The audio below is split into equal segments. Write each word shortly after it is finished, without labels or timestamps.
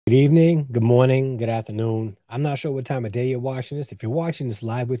Good evening, good morning, good afternoon. I'm not sure what time of day you're watching this. If you're watching this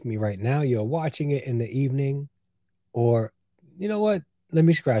live with me right now, you're watching it in the evening, or you know what? Let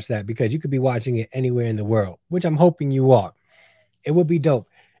me scratch that because you could be watching it anywhere in the world, which I'm hoping you are. It would be dope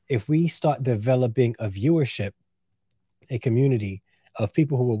if we start developing a viewership, a community of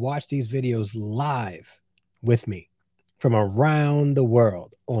people who will watch these videos live with me from around the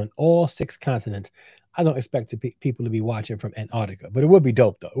world on all six continents. I don't expect people to be watching from Antarctica, but it would be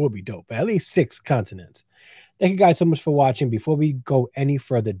dope though. It would be dope. But at least six continents. Thank you guys so much for watching. Before we go any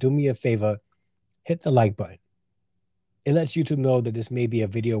further, do me a favor, hit the like button. It lets YouTube know that this may be a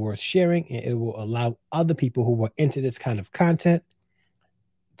video worth sharing, and it will allow other people who are into this kind of content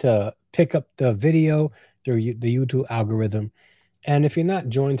to pick up the video through the YouTube algorithm. And if you're not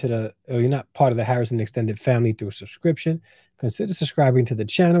joined to or you're not part of the Harrison Extended family through subscription, consider subscribing to the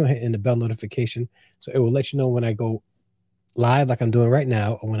channel, hitting the bell notification so it will let you know when I go live, like I'm doing right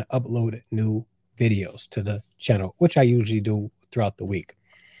now, or when I upload new videos to the channel, which I usually do throughout the week.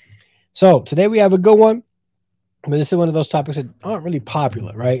 So today we have a good one, but this is one of those topics that aren't really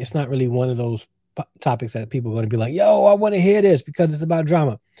popular, right? It's not really one of those topics that people are going to be like, yo, I want to hear this because it's about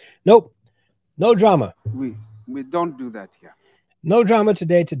drama. Nope, no drama. We don't do that here. No drama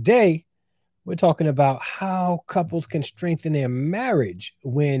today. Today, we're talking about how couples can strengthen their marriage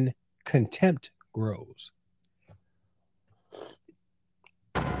when contempt grows.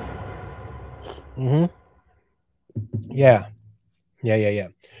 Mm-hmm. Yeah.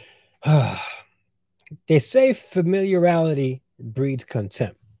 They say familiarity breeds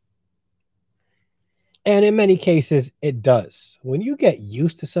contempt. And in many cases, it does. When you get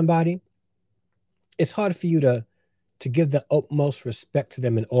used to somebody, it's hard for you to give the utmost respect to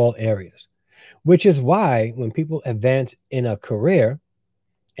them in all areas, which is why when people advance in a career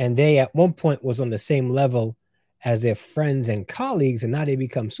and they at one point was on the same level as their friends and colleagues and now they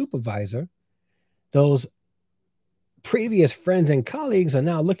become supervisor, those previous friends and colleagues are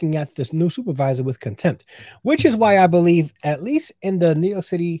now looking at this new supervisor with contempt, which is why I believe, at least in the New York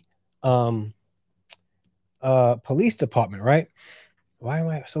City police department, right? Why am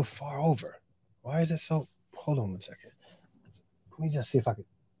I so far over? Why is it so? Hold on 1 second. Let me just see if I can.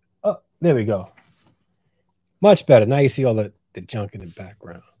 Oh, there we go. Much better. Now you see all the junk in the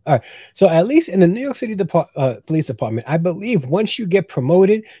background. All right. So at least in the New York City police department, I believe once you get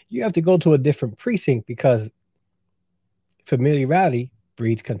promoted, you have to go to a different precinct because familiarity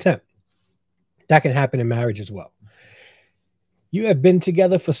breeds contempt. That can happen in marriage as well. You have been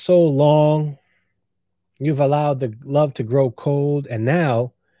together for so long. You've allowed the love to grow cold, and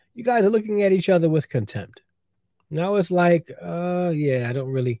now you guys are looking at each other with contempt. Now it's like, yeah, I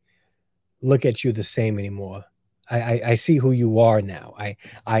don't really look at you the same anymore. I see who you are now.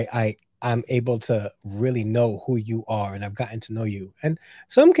 I'm able to really know who you are, and I've gotten to know you. And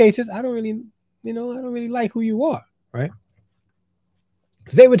some cases, I don't really, I don't really like who you are, right?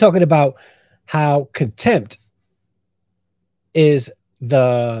 Today we're talking about how contempt is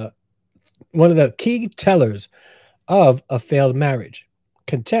the one of the key tellers of a failed marriage.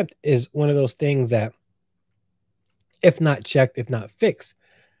 Contempt is one of those things that, if not checked, if not fixed,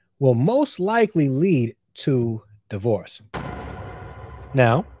 will most likely lead to divorce.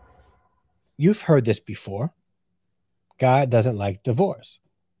 Now, you've heard this before. God doesn't like divorce.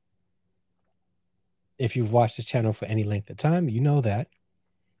 If you've watched the channel for any length of time, you know that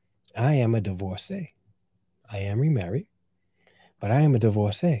I am a divorcee. I am remarried, but I am a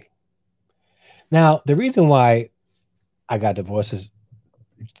divorcee. Now, the reason why I got divorced is,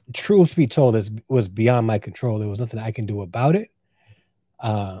 truth be told, was beyond my control. There was nothing I can do about it.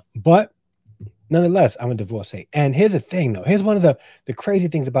 But nonetheless, I'm a divorcee. And here's the thing, though. Here's one of the crazy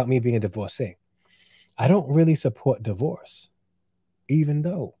things about me being a divorcee. I don't really support divorce, even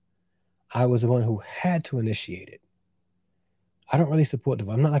though I was the one who had to initiate it. I don't really support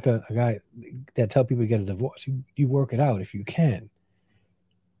divorce. I'm not like a guy that tell people to get a divorce. You work it out if you can.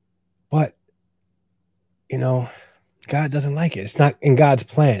 But, God doesn't like it. It's not in God's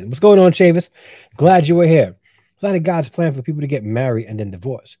plan. What's going on, Chavis? Glad you were here. It's not in God's plan for people to get married and then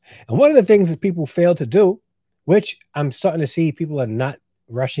divorce. And one of the things that people fail to do, which I'm starting to see people are not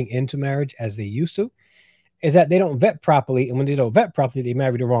rushing into marriage as they used to, is that they don't vet properly. And when they don't vet properly, they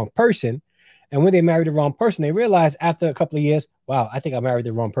marry the wrong person. And when they marry the wrong person, they realize after a couple of years, wow, I think I married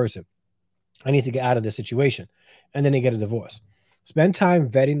the wrong person. I need to get out of this situation. And then they get a divorce. Spend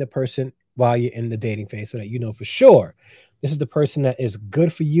time vetting the person while you're in the dating phase so that you know for sure this is the person that is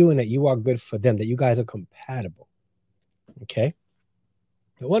good for you and that you are good for them, that you guys are compatible. Okay?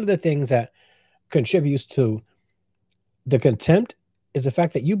 But one of the things that contributes to the contempt is the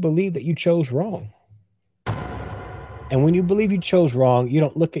fact that you believe that you chose wrong. And when you believe you chose wrong, you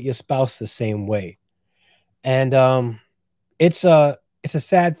don't look at your spouse the same way. And it's a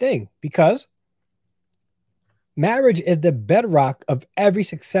sad thing because marriage is the bedrock of every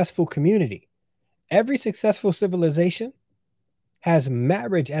successful community. Every successful civilization has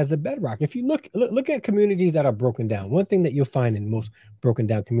marriage as the bedrock. If you look at communities that are broken down, one thing that you'll find in most broken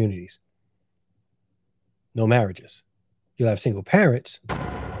down communities, no marriages. You'll have single parents,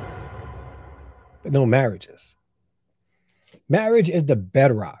 but no marriages. Marriage is the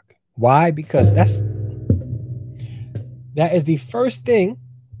bedrock. Why? Because that is the first thing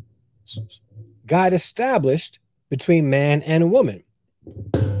God established between man and woman.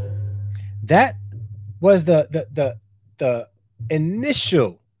 That was the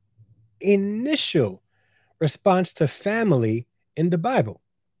initial response to family in the Bible.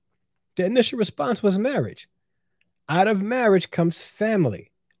 The initial response was marriage. Out of marriage comes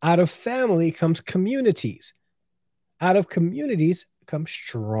family. Out of family comes communities. Out of communities come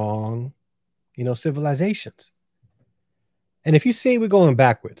strong, civilizations. And if you see we're going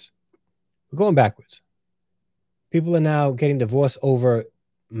backwards, People are now getting divorced over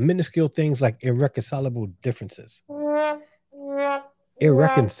minuscule things like irreconcilable differences.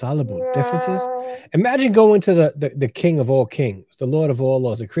 Irreconcilable differences? Imagine going to the king of all kings, the Lord of all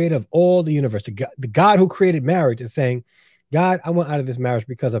lords, the creator of all the universe, the God who created marriage, and saying, God, I want out of this marriage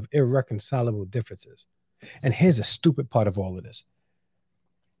because of irreconcilable differences. And here's the stupid part of all of this.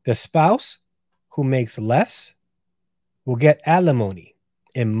 The spouse who makes less will get alimony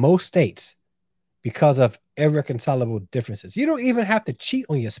in most states because of irreconcilable differences. You don't even have to cheat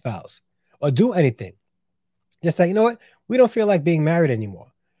on your spouse or do anything. Just like, you know what? We don't feel like being married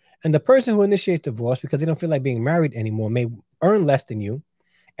anymore. And the person who initiates divorce because they don't feel like being married anymore may earn less than you,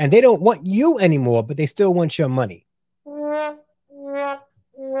 and they don't want you anymore, but they still want your money.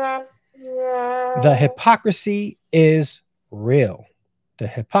 The hypocrisy is real. The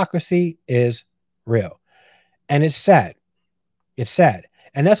hypocrisy is real. And it's sad. It's sad.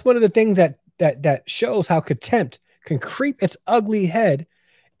 And that's one of the things that shows how contempt can creep its ugly head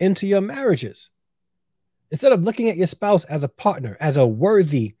into your marriages. Instead of looking at your spouse as a partner, as a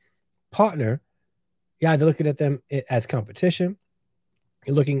worthy partner, you're either looking at them as competition,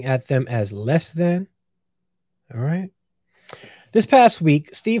 you're looking at them as less than. All right. This past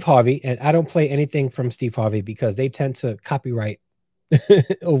week, Steve Harvey, and I don't play anything from Steve Harvey because they tend to copyright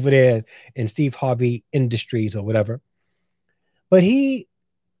over there in Steve Harvey Industries or whatever. But I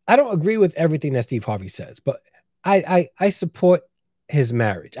don't agree with everything that Steve Harvey says, but I support his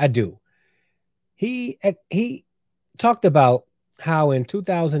marriage. I do. He talked about how in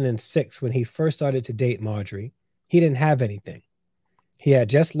 2006, when he first started to date Marjorie, he didn't have anything. He had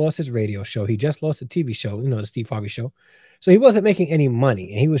just lost his radio show. He just lost a TV show, the Steve Harvey show. So he wasn't making any money,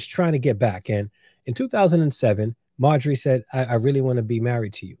 and he was trying to get back. And in 2007, Marjorie said, I really want to be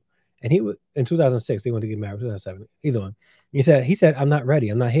married to you. And he was in 2006, they wanted to get married. 2007, either one. He said, I'm not ready.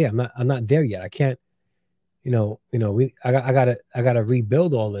 I'm not here. I'm not there yet. I can't, I gotta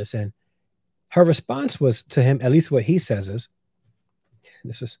rebuild all this. And her response was to him, at least what he says is,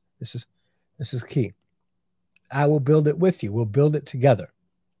 this is key. I will build it with you. We'll build it together.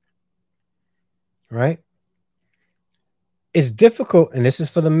 Right? It's difficult, and this is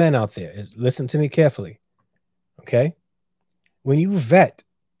for the men out there. Listen to me carefully. Okay? When you vet,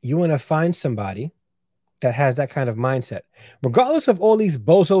 you want to find somebody that has that kind of mindset. Regardless of all these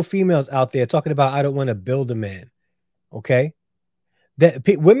bozo females out there talking about, I don't want to build a man. Okay?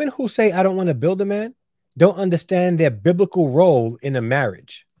 Women who say, I don't want to build a man, don't understand their biblical role in a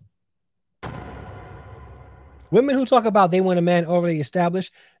marriage. Women who talk about they want a man already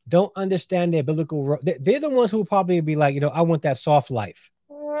established don't understand their biblical role. They're the ones who will probably be like, I want that soft life.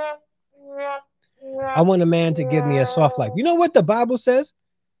 I want a man to give me a soft life. You know what the Bible says?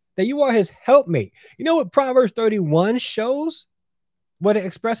 That you are his helpmate. You know what Proverbs 31 shows? What it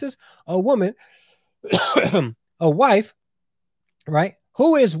expresses? A woman, a wife, right?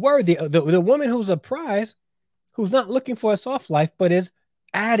 Who is worthy? The woman who's a prize, who's not looking for a soft life, but is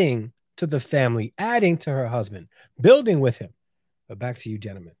adding to the family, adding to her husband, building with him. But back to you,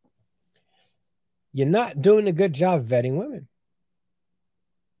 gentlemen. You're not doing a good job vetting women.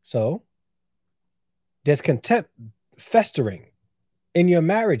 So there's contempt festering in your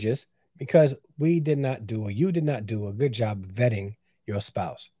marriages because you did not do a good job vetting your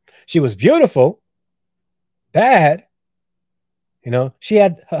spouse. She was beautiful, bad. She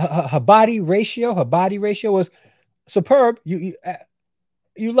had her body ratio. Her body ratio was superb. You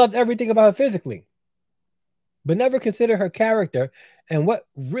loved everything about her physically, but never consider her character and what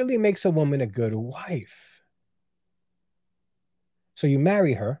really makes a woman a good wife. So you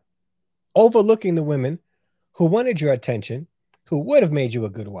marry her, overlooking the women who wanted your attention, who would have made you a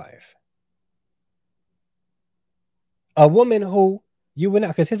good wife. A woman who you would not,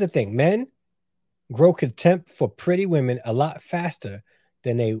 because here's the thing, men grow contempt for pretty women a lot faster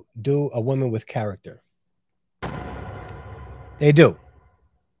than they do a woman with character. They do.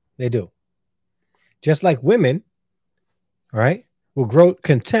 They do. Just like women, right, will grow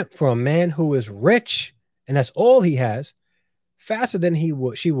contempt for a man who is rich and that's all he has faster than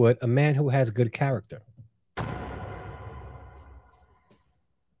she would a man who has good character.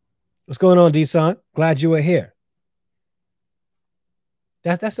 What's going on, D-Son? Glad you were here.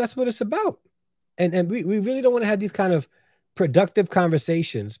 That's what it's about. And we really don't want to have these kind of productive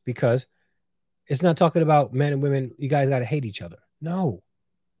conversations because it's not talking about men and women. You guys got to hate each other. No,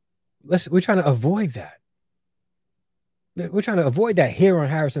 we're trying to avoid that. We're trying to avoid that here on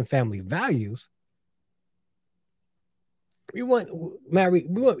Harrison Family Values. We want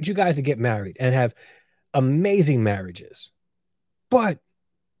you guys to get married and have amazing marriages. But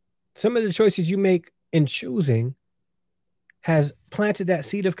some of the choices you make in choosing has planted that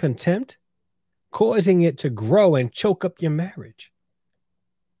seed of contempt, causing it to grow and choke up your marriage.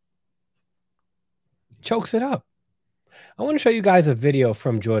 Chokes it up. I want to show you guys a video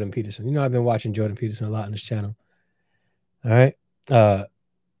from Jordan Peterson. You know, I've been watching Jordan Peterson a lot on this channel. All right.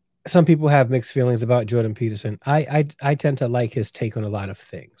 Some people have mixed feelings about Jordan Peterson. I tend to like his take on a lot of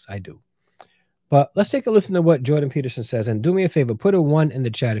things. I do. But let's take a listen to what Jordan Peterson says. And do me a favor, put a 1 in the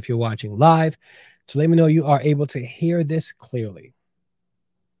chat if you're watching live to let me know you are able to hear this clearly.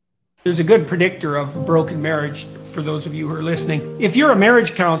 There's a good predictor of a broken marriage for those of you who are listening. If you're a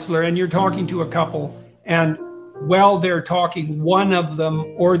marriage counselor and you're talking to a couple and while they're talking, one of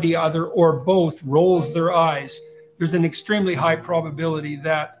them or the other or both rolls their eyes, there's an extremely high probability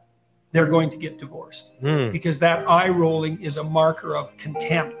that they're going to get divorced because that eye rolling is a marker of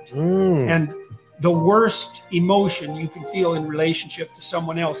contempt. And the worst emotion you can feel in relationship to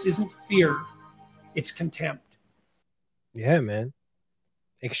someone else isn't fear, it's contempt. Yeah, man.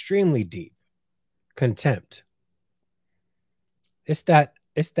 Extremely deep. Contempt. It's that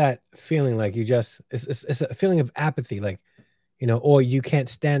feeling like you just, it's a feeling of apathy, like, you know, or you can't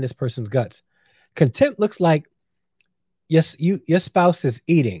stand this person's guts. Contempt looks like, yes, your spouse is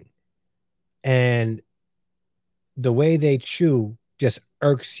eating and the way they chew just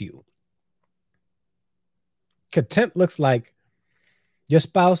irks you. Contempt looks like your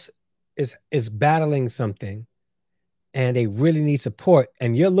spouse is battling something and they really need support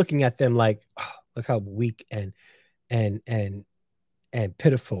and you're looking at them like, oh, look how weak and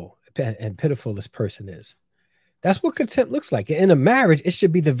pitiful this person is. That's what contempt looks like. In a marriage, it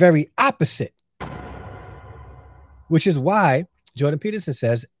should be the very opposite, which is why Jordan Peterson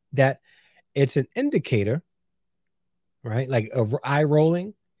says that it's an indicator, right? Like eye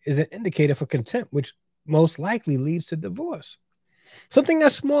rolling is an indicator for contempt, which most likely leads to divorce. Something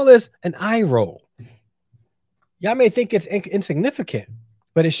that's small as an eye roll. Y'all may think it's insignificant,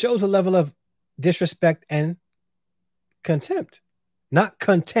 but it shows a level of disrespect and contempt. Not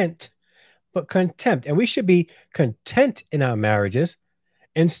content, but contempt. And we should be content in our marriages.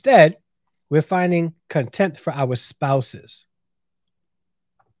 Instead, we're finding contempt for our spouses.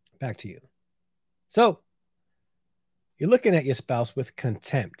 Back to you. So, you're looking at your spouse with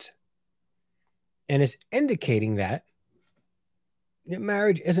contempt. And it's indicating that your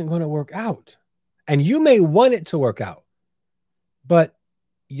marriage isn't going to work out. And you may want it to work out. But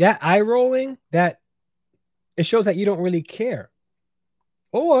that eye rolling, that it shows that you don't really care.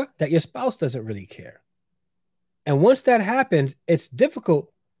 Or that your spouse doesn't really care. And once that happens, it's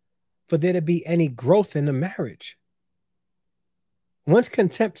difficult for there to be any growth in the marriage. Once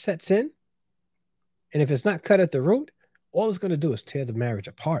contempt sets in, and if it's not cut at the root, all it's going to do is tear the marriage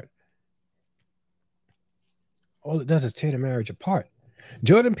apart. All it does is tear the marriage apart.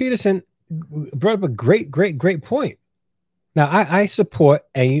 Jordan Peterson brought up a great point. Now, I support,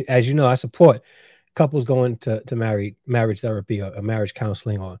 and as you know, I support couples going to marriage therapy or marriage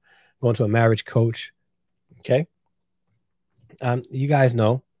counseling or going to a marriage coach. Okay. You guys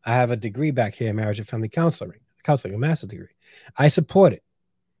know I have a degree back here in marriage and family counseling, a master's degree. I support it.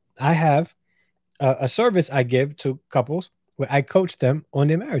 I have a service I give to couples where I coach them on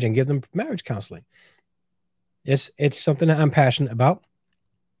their marriage and give them marriage counseling. It's something that I'm passionate about,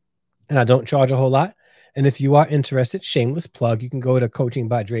 and I don't charge a whole lot. And if you are interested, shameless plug, you can go to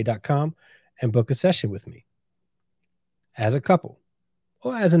coachingbydre.com and book a session with me as a couple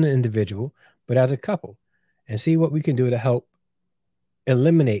or as an individual, but as a couple, and see what we can do to help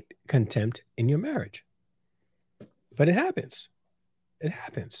eliminate contempt in your marriage. But it happens. It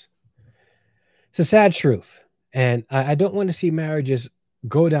happens. It's a sad truth. And I don't want to see marriages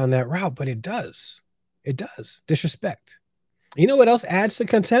go down that route, but it does. It does. Disrespect. You know what else adds to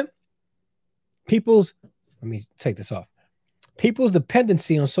contempt? Let me take this off. People's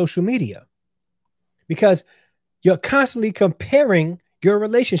dependency on social media. Because you're constantly comparing your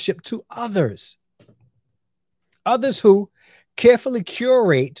relationship to others. Others who carefully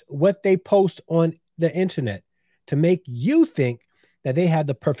curate what they post on the internet to make you think that they have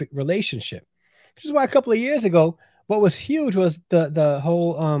the perfect relationship. Which is why a couple of years ago, what was huge was the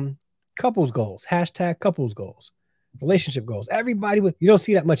whole couples goals, hashtag couples goals, relationship goals. Everybody you don't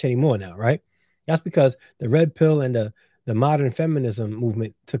see that much anymore now, right? That's because the red pill and the modern feminism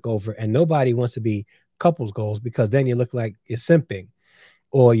movement took over, and nobody wants to be couples goals, because then you look like you're simping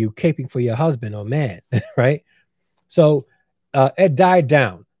or you caping for your husband or man, right? So it died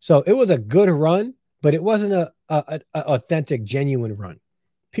down. So it was a good run, but it wasn't a authentic, genuine run.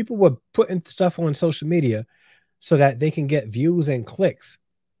 People were putting stuff on social media so that they can get views and clicks.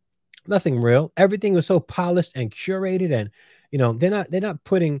 Nothing real. Everything was so polished and curated, and they're not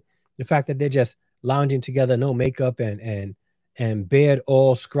putting the fact that they're just lounging together, no makeup and beard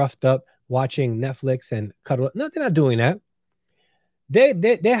all scruffed up, watching Netflix and cuddle. No, they're not doing that.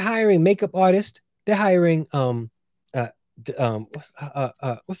 They're hiring makeup artists. They're hiring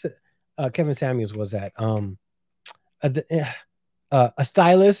what's it? Kevin Samuels was that a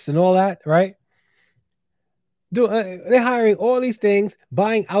stylist and all that, right? They're hiring all these things,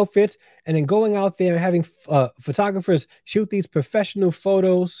 buying outfits, and then going out there and having photographers shoot these professional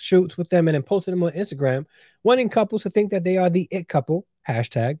photos shoots with them, and then posting them on Instagram, wanting couples to think that they are the it couple.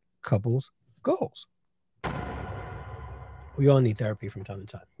 Hashtag couples goals. We all need therapy from time to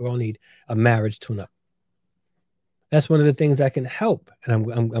time. We all need a marriage tune-up. That's one of the things that can help. And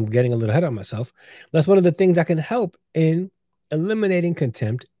I'm getting a little ahead of myself. That's one of the things that can help in eliminating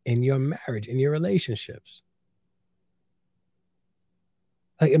contempt in your marriage, in your relationships.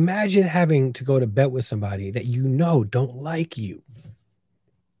 Like, imagine having to go to bed with somebody that you know don't like you.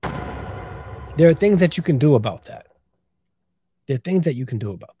 There are things that you can do about that. There are things that you can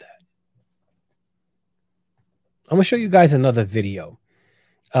do about that. I'm going to show you guys another video.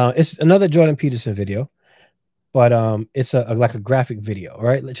 It's another Jordan Peterson video, but it's like a graphic video. All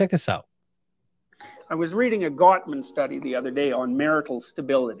right, check this out. I was reading a Gottman study the other day on marital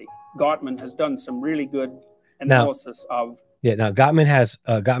stability. Gottman has done some really good analysis of. Yeah, now Gottman has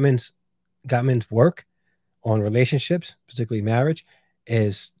Gottman's work on relationships, particularly marriage,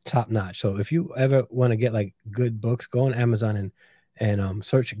 is top notch. So if you ever want to get like good books, go on Amazon and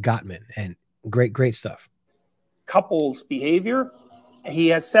search Gottman, and great stuff. Couples behavior. He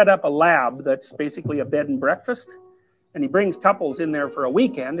has set up a lab that's basically a bed and breakfast, and he brings couples in there for a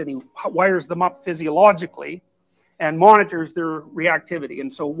weekend, and he wires them up physiologically and monitors their reactivity.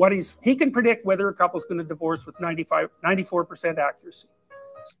 And so he can predict whether a couple's going to divorce with 94% accuracy.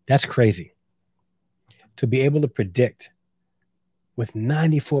 That's crazy. To be able to predict with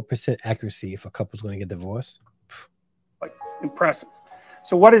 94% accuracy if a couple's going to get divorced. Like, impressive.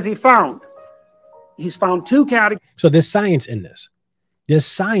 So what has he found? He's found two categories. So there's science in this. There's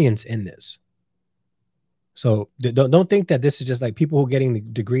science in this. So don't think that this is just like people who are getting the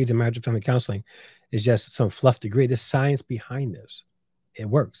degrees in marriage and family counseling is just some fluff degree. There's science behind this. It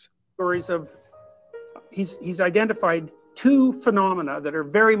works. Stories of he's identified two phenomena that are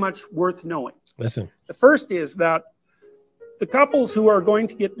very much worth knowing. Listen. The first is that the couples who are going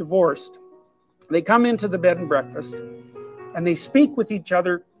to get divorced, they come into the bed and breakfast and they speak with each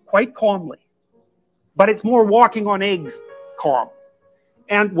other quite calmly, but it's more walking on eggs calm.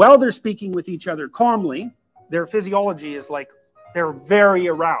 And while they're speaking with each other calmly, their physiology is like they're very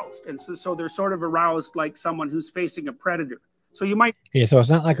aroused. And so they're sort of aroused like someone who's facing a predator. So you might. Yeah, so it's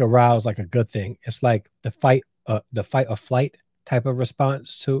not like aroused like a good thing. It's like the fight or flight type of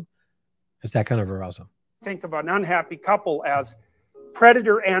response to. It's that kind of arousal. Think of an unhappy couple as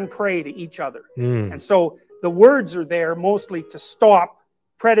predator and prey to each other. And so the words are there mostly to stop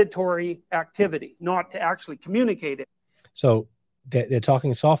predatory activity, not to actually communicate it. So they're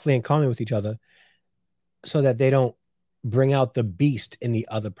talking softly and calmly with each other so that they don't bring out the beast in the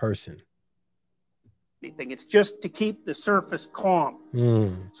other person. It's just to keep the surface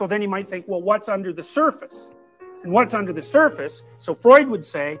calm. So then you might think, well, what's under the surface? And what's under the surface? So Freud would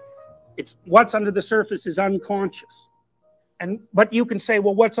say, it's what's under the surface is unconscious. But you can say,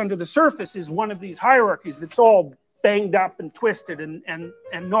 well, what's under the surface is one of these hierarchies that's all banged up and twisted and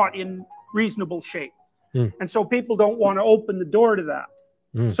not in reasonable shape. And so people don't want to open the door to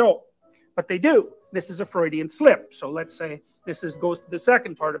that. So, but they do. This is a Freudian slip. So let's say this goes to the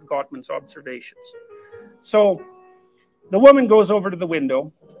second part of Gottman's observations. So the woman goes over to the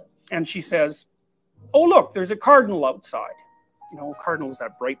window and she says, oh, look, there's a cardinal outside. You know, cardinal is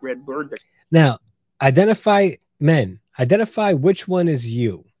that bright red bird. Now, Identify which one is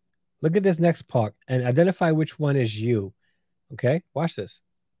you. Look at this next part and identify which one is you. Okay, watch this.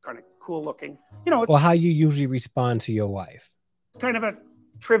 Kind of cool looking, you know. Or how you usually respond to your wife. It's kind of a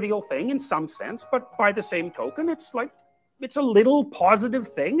trivial thing in some sense, but by the same token, it's like, it's a little positive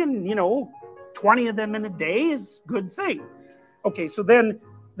thing, and you know, 20 of them in a day is a good thing. Okay, so then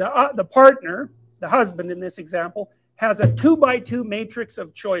the partner, the husband in this example, has a 2x2 matrix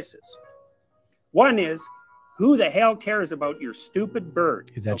of choices. One is, who the hell cares about your stupid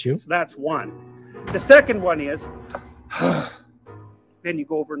bird? Is that you? So that's one. The second one is, then you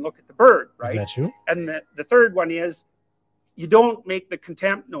go over and look at the bird, right? Is that you? And the third one is, you don't make the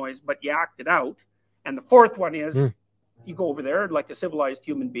contempt noise, but you act it out. And the fourth one is, you go over there like a civilized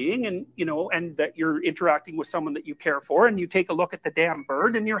human being, and you know, and that you're interacting with someone that you care for, and you take a look at the damn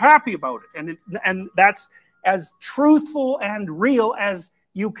bird and you're happy about it. And that's as truthful and real as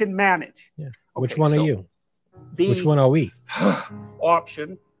you can manage. Yeah. Which one are you? The Which one are we?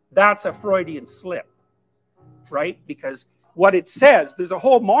 option, that's a Freudian slip, right? Because what it says, there's a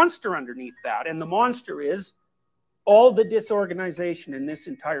whole monster underneath that, and the monster is all the disorganization in this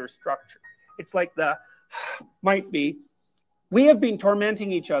entire structure. It's like might be, we have been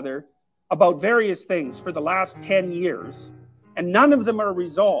tormenting each other about various things for the last 10 years, and none of them are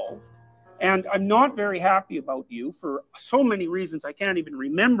resolved. And I'm not very happy about you for so many reasons. I can't even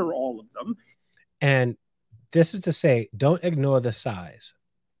remember all of them. And this is to say, don't ignore the sighs.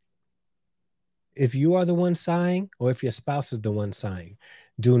 If you are the one sighing, or if your spouse is the one sighing,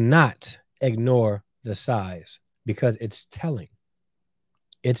 do not ignore the sighs, because it's telling.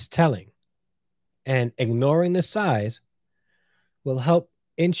 It's telling. And ignoring the sighs will help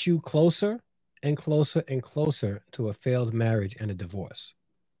inch you closer and closer and closer to a failed marriage and a divorce.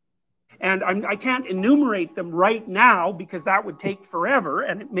 And I can't enumerate them right now because that would take forever,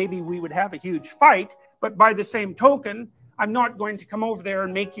 and maybe we would have a huge fight. But by the same token, I'm not going to come over there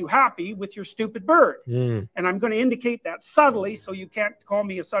and make you happy with your stupid bird. And I'm going to indicate that subtly, so you can't call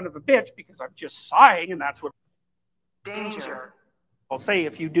me a son of a bitch because I'm just sighing, and that's what danger. I'll say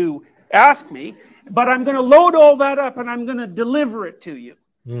if you do ask me, but I'm going to load all that up and I'm going to deliver it to you.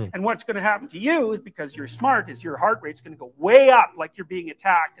 And what's going to happen to you is, because you're smart, is your heart rate's going to go way up like you're being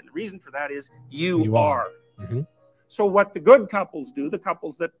attacked. And the reason for that is you are. So what the good couples do, the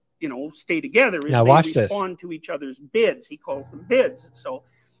couples that, you know, stay together, is now they respond to each other's bids. He calls them bids. And so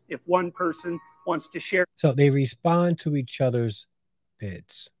if one person wants to share. So they respond to each other's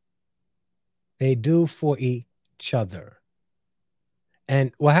bids. They do for each other.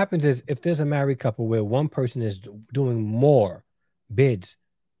 And what happens is, if there's a married couple where one person is doing more bids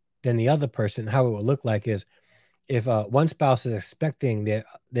than the other person, how it will look like is, if one spouse is expecting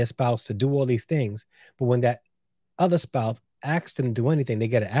their spouse to do all these things, but when that other spouse asks them to do anything, they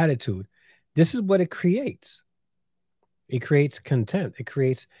get an attitude. This is what it creates. It creates contempt. It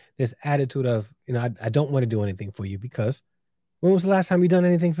creates this attitude of, you know, I don't want to do anything for you, because when was the last time you done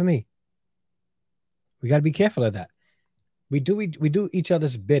anything for me? We got to be careful of that. We do each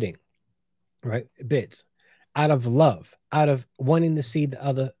other's bidding, right? Bids, out of love, out of wanting to see the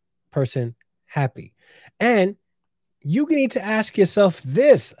other person happy. And you need to ask yourself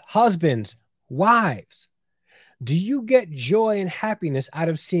this, husbands, wives, do you get joy and happiness out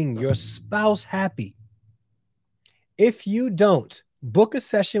of seeing your spouse happy? If you don't, book a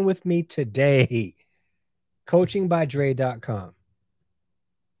session with me today. coachingbydre.com.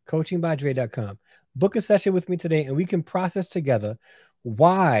 coachingbydre.com. Book a session with me today, and we can process together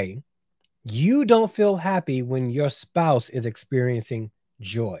why you don't feel happy when your spouse is experiencing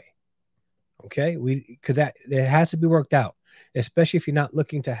joy. Okay? Because that has to be worked out, especially if you're not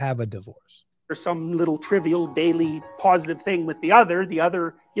looking to have a divorce. Or some little trivial daily positive thing with the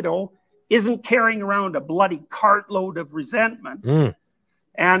other, you know, isn't carrying around a bloody cartload of resentment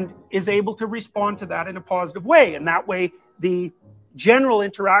and is able to respond to that in a positive way. And that way, the general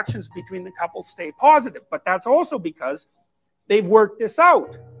interactions between the couple stay positive. But that's also because they've worked this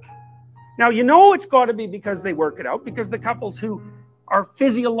out. Now, you know, it's got to be because they work it out, because the couples who are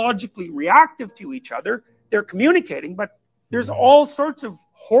physiologically reactive to each other, they're communicating, but there's all sorts of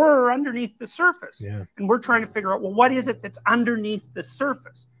horror underneath the surface. Yeah. And we're trying to figure out, well, what is it that's underneath the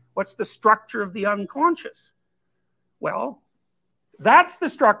surface? What's the structure of the unconscious? Well, that's the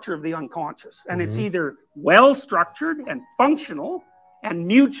structure of the unconscious. And it's either well-structured and functional and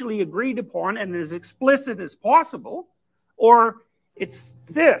mutually agreed upon and as explicit as possible, or it's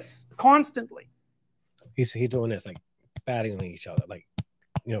this constantly. He's doing this, like battling each other, like,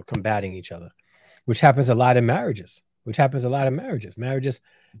 you know, combating each other, which happens a lot in marriages. Marriages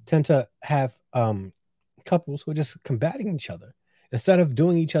tend to have couples who are just combating each other instead of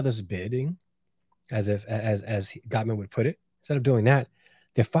doing each other's bidding, as Gottman would put it. Instead of doing that,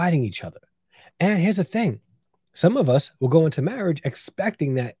 they're fighting each other. And here's the thing. Some of us will go into marriage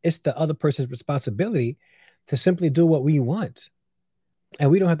expecting that it's the other person's responsibility to simply do what we want. And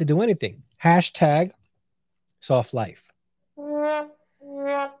we don't have to do anything. Hashtag soft life.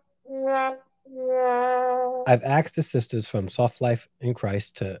 I've asked the sisters from Soft Life in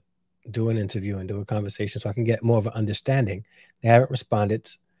Christ to do an interview and do a conversation so I can get more of an understanding. They haven't responded.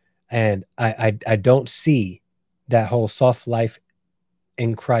 And I don't see that whole soft life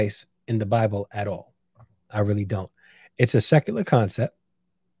in Christ in the Bible at all. I really don't. It's a secular concept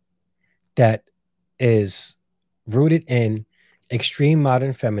that is rooted in extreme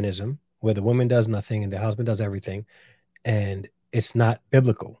modern feminism, where the woman does nothing and the husband does everything. And it's not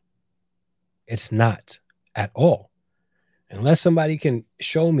biblical. It's not at all. Unless somebody can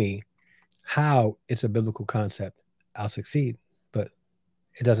show me how it's a biblical concept, I'll succeed. But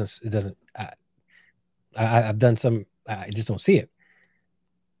it doesn't. I've done some. I just don't see it.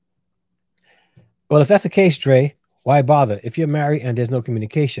 Well, if that's the case, Dre, why bother? If you're married and there's no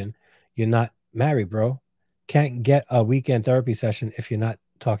communication, you're not married, bro. Can't get a weekend therapy session if you're not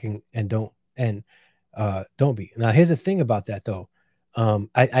talking and don't be. Now, here's the thing about that, though.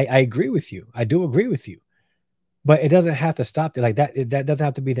 I agree with you. I do agree with you, but it doesn't have to stop there like that. That doesn't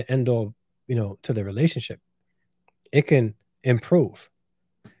have to be the end all, to the relationship. It can improve.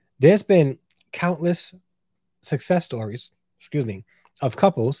 There's been countless success stories, of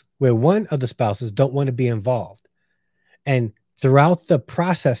couples where one of the spouses don't want to be involved. And throughout the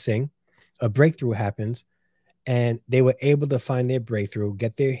processing, a breakthrough happens, and they were able to find their breakthrough,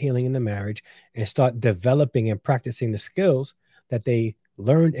 get their healing in the marriage, and start developing and practicing the skills that they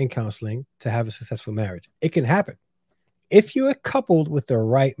learned in counseling to have a successful marriage. It can happen if you are coupled with the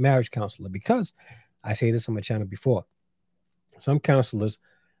right marriage counselor, because I say this on my channel before, some counselors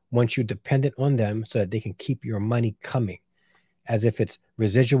want you dependent on them so that they can keep your money coming as if it's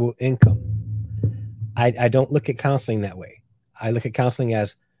residual income. I don't look at counseling that way. I look at counseling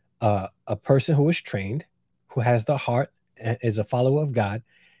as a person who is trained, who has the heart, is a follower of God,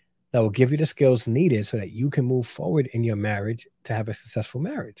 that will give you the skills needed so that you can move forward in your marriage to have a successful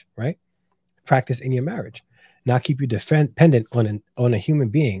marriage, right? Practice in your marriage, not keep you dependent on a human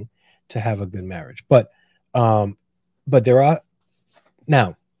being to have a good marriage. But there are,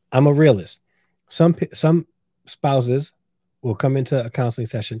 now I'm a realist. Some spouses will come into a counseling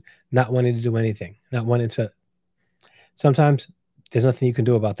session not wanting to do anything, not wanting to. Sometimes there's nothing you can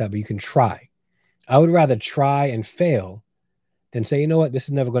do about that, but you can try. I would rather try and fail than say, you know what, this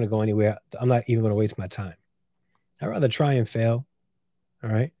is never going to go anywhere. I'm not even going to waste my time. I'd rather try and fail. All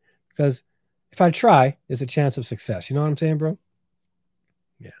right. Because if I try, there's a chance of success. You know what I'm saying, bro?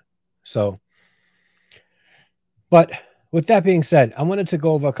 Yeah. So, but with that being said, I wanted to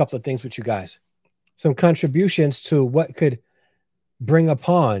go over a couple of things with you guys. Some contributions to what could bring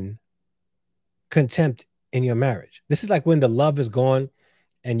upon contempt in your marriage. This is like when the love is gone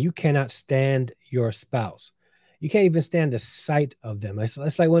and you cannot stand your spouse. You can't even stand the sight of them. It's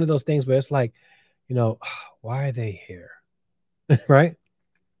like one of those things where it's like, why are they here? Right?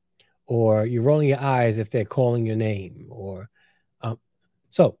 Or you're rolling your eyes if they're calling your name. Or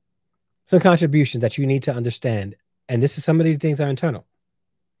so some contributions that you need to understand. And this is some of these things are internal.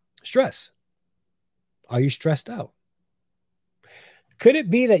 Stress. Are you stressed out? Could it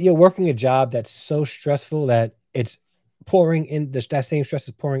be that you're working a job that's so stressful that it's pouring in, that same stress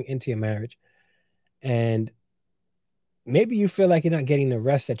is pouring into your marriage? And maybe you feel like you're not getting the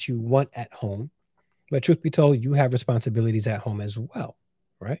rest that you want at home, but truth be told, you have responsibilities at home as well,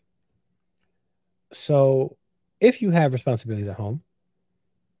 right? So if you have responsibilities at home,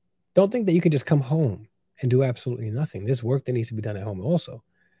 don't think that you can just come home and do absolutely nothing. There's work that needs to be done at home also.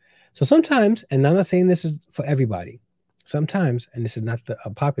 So sometimes, and I'm not saying this is for everybody, sometimes, and this is not a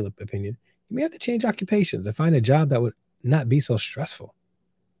popular opinion, you may have to change occupations and find a job that would not be so stressful.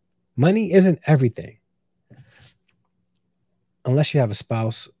 Money isn't everything. Unless you have a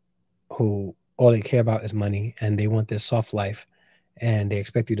spouse who all they care about is money and they want this soft life and they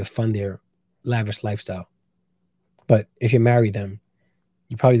expect you to fund their lavish lifestyle. But if you marry them,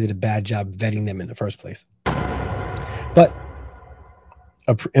 you probably did a bad job vetting them in the first place. But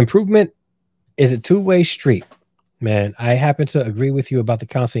improvement is a two-way street, man. I happen to agree with you about the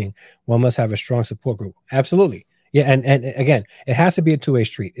counseling. One must have a strong support group. Absolutely. Yeah. And again, it has to be a two-way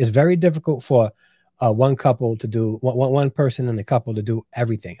street. It's very difficult for one couple to do, one person in the couple to do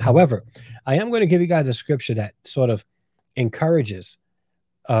everything. However, I am going to give you guys a scripture that sort of encourages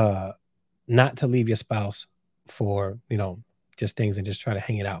not to leave your spouse for, just things and just try to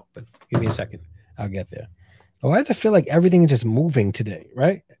hang it out. But give me a second. I'll get there. Oh, I just feel like everything is just moving today,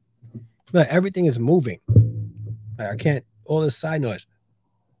 right? Like everything is moving. Like I can't, all this side noise.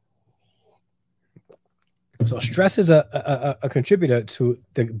 So stress is a contributor to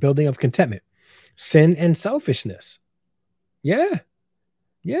the building of contentment, sin and selfishness. Yeah.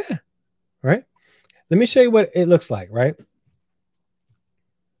 Yeah. Right. Let me show you what it looks like, right?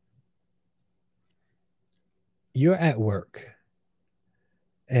 You're at work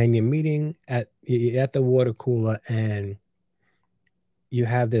and you're meeting at the water cooler, and you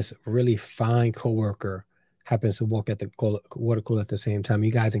have this really fine coworker happens to walk at the water cooler at the same time.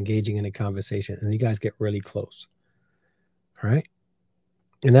 You guys engaging in a conversation, and you guys get really close, right?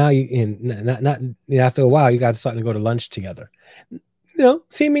 And now after a while, you guys are starting to go to lunch together.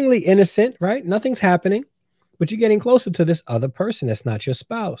 Seemingly innocent, right? Nothing's happening, but you're getting closer to this other person that's not your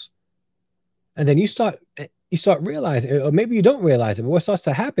spouse. And then you start realizing, or maybe you don't realize it, but what starts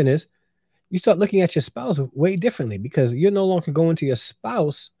to happen is you start looking at your spouse way differently, because you're no longer going to your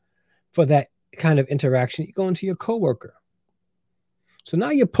spouse for that kind of interaction. You're going to your coworker. So now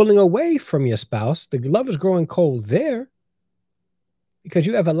you're pulling away from your spouse. The love is growing cold there because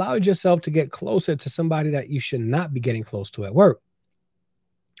you have allowed yourself to get closer to somebody that you should not be getting close to at work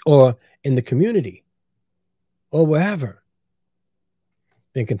or in the community or wherever.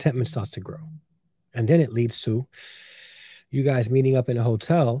 Then contentment starts to grow. And then it leads to you guys meeting up in a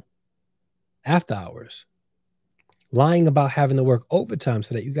hotel after hours, lying about having to work overtime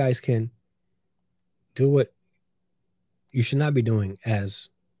so that you guys can do what you should not be doing as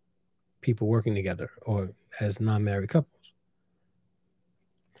people working together or as non-married couples.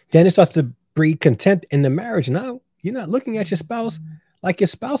 Then it starts to breed contempt in the marriage. Now you're not looking at your spouse like your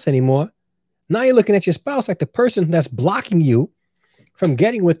spouse anymore. Now you're looking at your spouse like the person that's blocking you from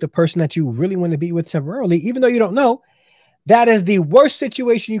getting with the person that you really want to be with temporarily, even though you don't know. That is the worst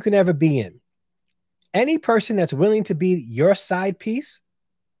situation you can ever be in. Any person that's willing to be your side piece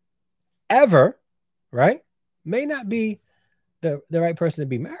ever, right, may not be the right person to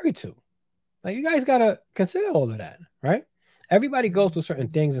be married to. Like, you guys got to consider all of that, right? Everybody goes through certain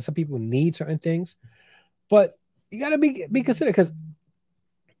things, and some people need certain things, but you got to be considered, because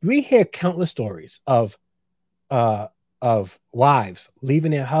we hear countless stories of wives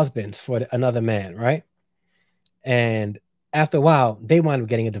leaving their husbands for another man, right? And after a while, they wind up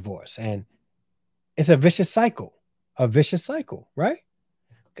getting a divorce, and it's a vicious cycle, right?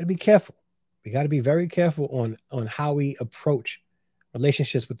 Got to be careful. We got to be very careful on how we approach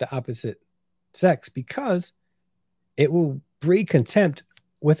relationships with the opposite sex, because it will breed contempt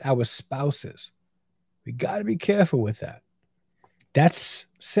with our spouses. We got to be careful with that. That's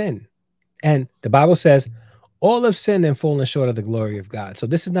sin. And the Bible says all have sinned and fallen short of the glory of God. So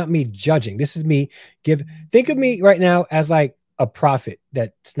this is not me judging. This is me think of me right now as like a prophet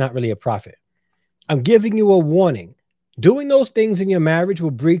that's not really a prophet. I'm giving you a warning. Doing those things in your marriage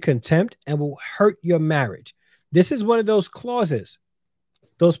will breed contempt and will hurt your marriage. This is one of those clauses,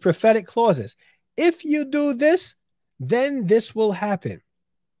 those prophetic clauses. If you do this, then this will happen.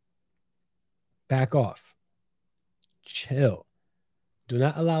 Back off. Chill. Do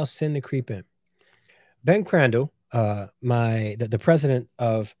not allow sin to creep in. Ben Crandall, the president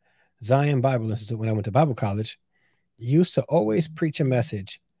of Zion Bible Institute when I went to Bible college, used to always preach a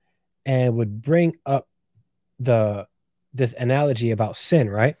message and would bring up this analogy about sin,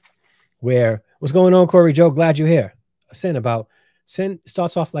 right? Where, what's going on, Corey Joe? Glad you're here. Sin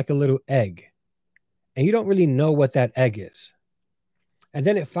starts off like a little egg, and you don't really know what that egg is. And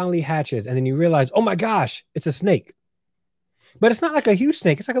then it finally hatches, and then you realize, oh my gosh, it's a snake. But it's not like a huge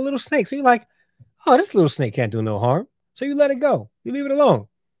snake. It's like a little snake. So you're like, oh, this little snake can't do no harm. So you let it go. You leave it alone,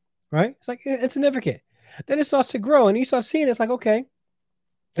 right? It's like insignificant. Then it starts to grow, and you start seeing it. It's like, okay,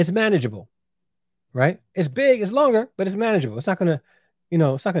 it's manageable, right? It's big, it's longer, but it's manageable. It's not going to,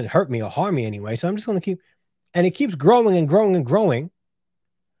 it's not going to hurt me or harm me anyway. So I'm just going to and it keeps growing and growing and growing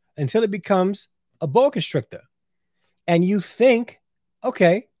until it becomes a boa constrictor. And you think,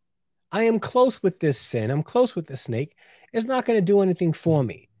 okay, I am close with this sin. I'm close with this snake. It's not going to do anything for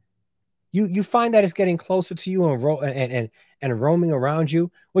me. You find that it's getting closer to you and roaming around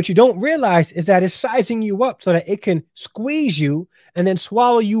you. What you don't realize is that it's sizing you up so that it can squeeze you and then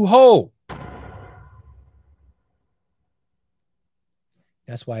swallow you whole.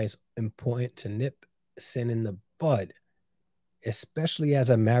 That's why it's important to nip sin in the bud, especially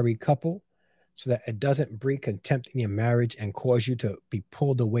as a married couple, so that it doesn't breed contempt in your marriage and cause you to be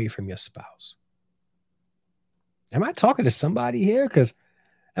pulled away from your spouse. Am I talking to somebody here? Because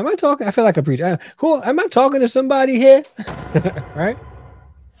I feel like a preacher. Am I talking to somebody here? Right?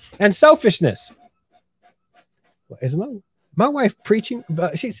 And selfishness. Is my wife preaching?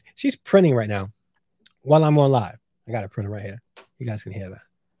 But she's printing right now while I'm on live. I got a printer right here. You guys can hear that.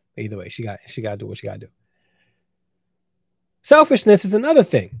 Either way, she got to do what she got to do. Selfishness is another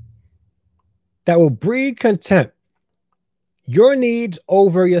thing that will breed contempt. Your needs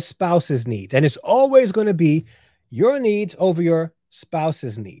over your spouse's needs. And it's always going to be your needs over your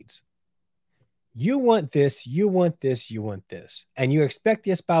spouse's needs. You want this, you want this, you want this. And you expect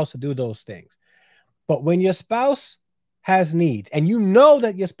your spouse to do those things. But when your spouse has needs, and you know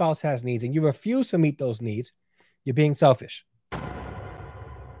that your spouse has needs, and you refuse to meet those needs, you're being selfish.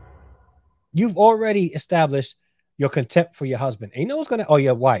 You've already established your contempt for your husband. And you know what's going to, or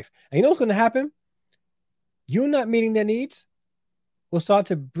your wife. And you know what's going to happen? You not meeting their needs will start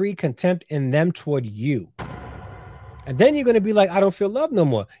to breed contempt in them toward you. And then you're going to be like, I don't feel love no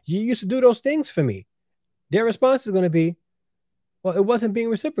more. You used to do those things for me. Their response is going to be, well, it wasn't being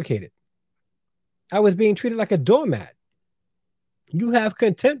reciprocated. I was being treated like a doormat. You have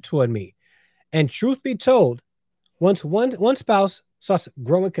contempt toward me. And truth be told, once one spouse starts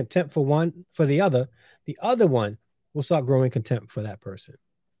growing contempt for the other one will start growing contempt for that person.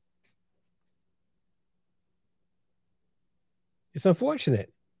 It's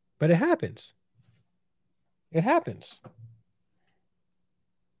unfortunate, but it happens. It happens.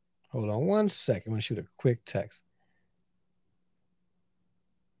 Hold on one second. I'm going to shoot a quick text.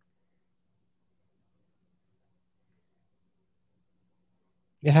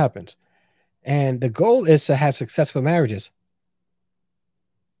 It happens. And the goal is to have successful marriages.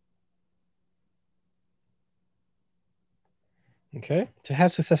 Okay? To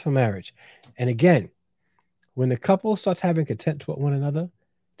have successful marriage. And again, when the couple starts having contempt toward one another,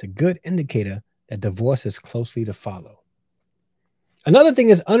 it's a good indicator that divorce is closely to follow. Another thing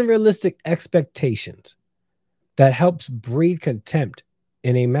is unrealistic expectations that helps breed contempt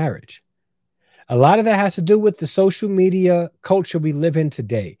in a marriage. A lot of that has to do with the social media culture we live in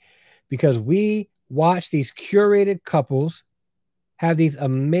today, because we watch these curated couples have these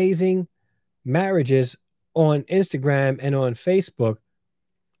amazing marriages on Instagram and on Facebook,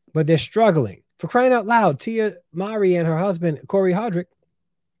 but they're struggling. For crying out loud, Tia Mowry and her husband, Corey Hodrick,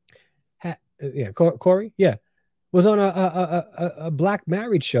 Corey, was on a black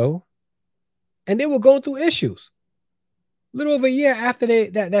marriage show, and they were going through issues. A little over a year after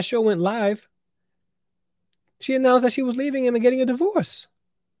that show went live, she announced that she was leaving him and getting a divorce.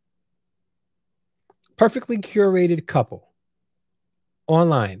 Perfectly curated couple,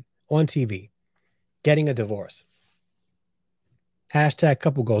 online, on TV, getting a divorce. Hashtag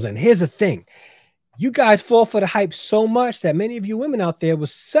couple goals. And here's the thing. You guys fall for the hype so much that many of you women out there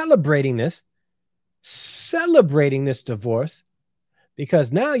was celebrating this divorce,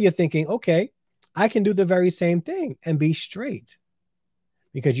 because now you're thinking, okay, I can do the very same thing and be straight,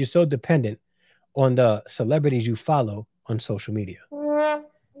 because you're so dependent on the celebrities you follow on social media.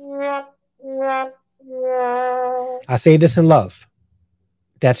 I say this in love.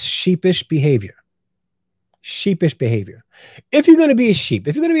 That's sheepish behavior. Sheepish behavior. If you're going to be a sheep,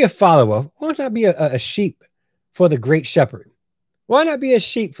 if you're going to be a follower, why not be a sheep for the great shepherd? Why not be a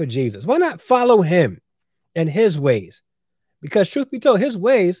sheep for Jesus? Why not follow him and his ways? Because truth be told, his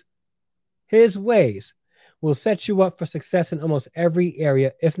ways will set you up for success in almost every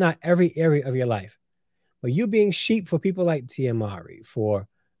area, if not every area of your life. But you being sheep for people like Tia Mowry, for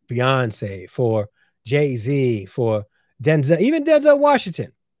Beyonce, for Jay-Z, for Denzel, even Denzel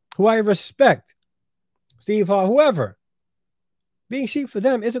Washington, who I respect, Steve Hall, whoever, being sheep for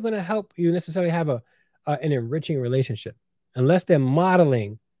them isn't going to help you necessarily have an enriching relationship unless they're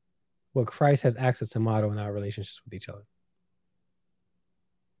modeling what Christ has asked us to model in our relationships with each other.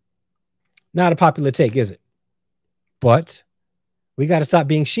 Not a popular take, is it? But we got to stop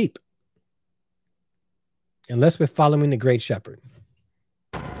being sheep unless we're following the great shepherd.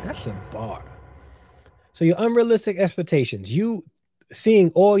 That's a bar. So your unrealistic expectations, you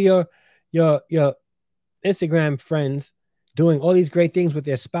seeing all your Instagram friends doing all these great things with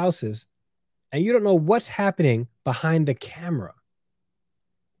their spouses, and you don't know what's happening behind the camera.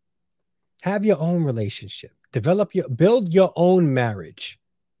 Have your own relationship. Build your own marriage.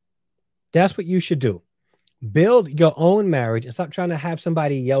 That's what you should do. Build your own marriage and stop trying to have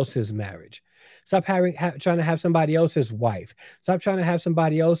somebody else's marriage. Stop trying to have somebody else's wife. Stop trying to have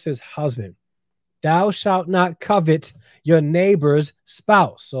somebody else's husband. Thou shalt not covet your neighbor's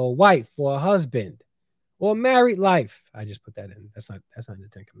spouse or wife or husband or married life. I just put that in. That's not in the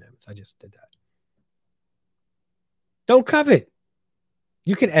 10 Commandments. I just did that. Don't covet.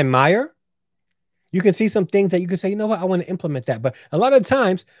 You can admire. You can see some things that you can say, you know what, I want to implement that. But a lot of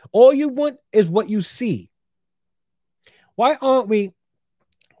times, all you want is what you see. Why aren't we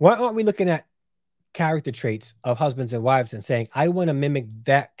looking at character traits of husbands and wives and saying, I want to mimic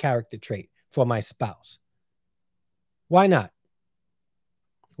that character trait for my spouse? Why not?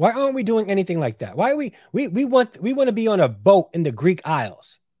 Why aren't we doing anything like that? Why we want to be on a boat in the Greek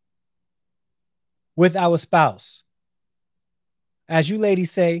Isles with our spouse, as you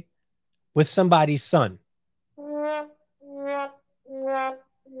ladies say, with somebody's son,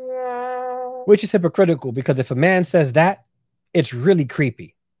 which is hypocritical, because if a man says that, it's really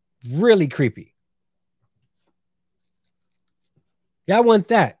creepy, really creepy. Yeah, I want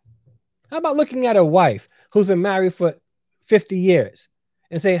that. How about looking at a wife who's been married for 50 years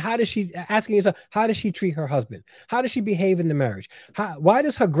and saying, asking yourself, how does she treat her husband? How does she behave in the marriage? Why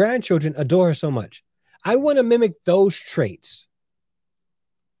does her grandchildren adore her so much? I want to mimic those traits.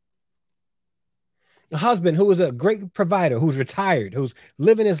 A husband who is a great provider, who's retired, who's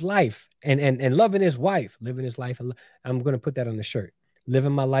living his life and loving his wife, living his life. I'm going to put that on the shirt.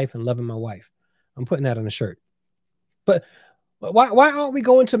 Living my life and loving my wife. I'm putting that on the shirt. But why aren't we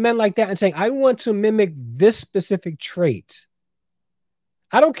going to men like that and saying, I want to mimic this specific trait?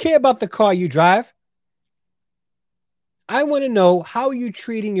 I don't care about the car you drive. I want to know, how are you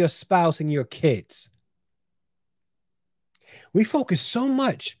treating your spouse and your kids? We focus so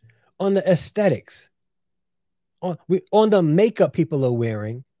much on the aesthetics, on the makeup people are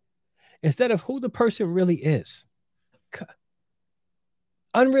wearing, instead of who the person really is.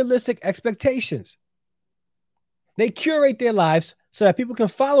 Unrealistic expectations. They curate their lives so that people can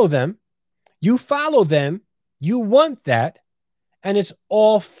follow them. You follow them. You want that. And it's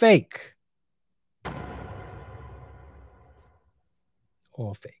all fake.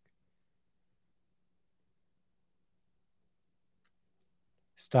 All fake.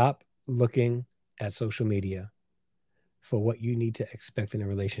 Stop looking at social media for what you need to expect in a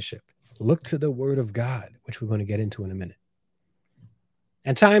relationship. Look to the Word of God, which we're going to get into in a minute.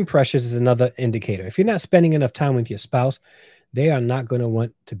 And time pressures is another indicator. If you're not spending enough time with your spouse, they are not going to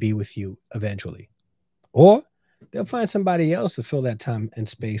want to be with you eventually. Or they'll find somebody else to fill that time and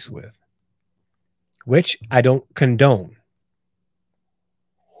space with, which I don't condone.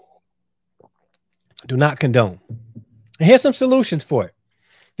 Do not condone. And here's some solutions for it.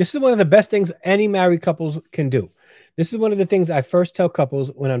 This is one of the best things any married couples can do. This is one of the things I first tell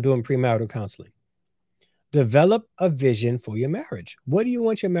couples when I'm doing premarital counseling. Develop a vision for your marriage. What do you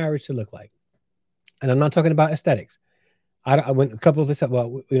want your marriage to look like? And I'm not talking about aesthetics. When couples say,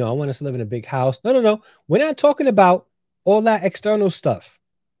 well, I want us to live in a big house. No. We're not talking about all that external stuff.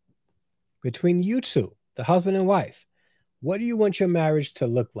 Between you two, the husband and wife, what do you want your marriage to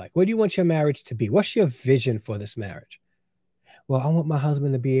look like? What do you want your marriage to be? What's your vision for this marriage? Well, I want my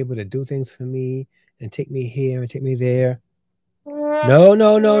husband to be able to do things for me and take me here and take me there. No.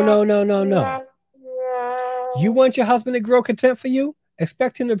 You want your husband to grow contempt for you?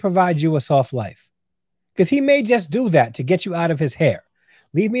 Expect him to provide you a soft life. Because he may just do that to get you out of his hair.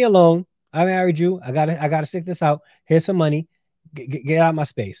 Leave me alone. I married you. I gotta stick this out. Here's some money. Get out of my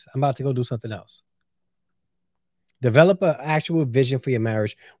space. I'm about to go do something else. Develop an actual vision for your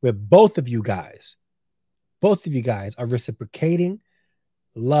marriage where both of you guys are reciprocating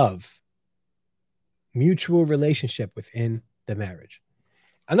love, mutual relationship within the marriage.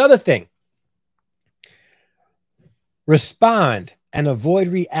 Another thing, respond and avoid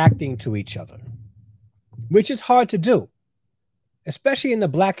reacting to each other, which is hard to do, especially in the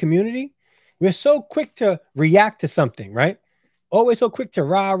Black community. We're so quick to react to something, right? Always so quick to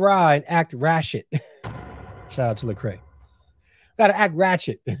rah and act ratchet. Shout out to Lecrae. Got to act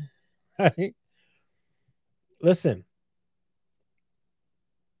ratchet, right? Listen,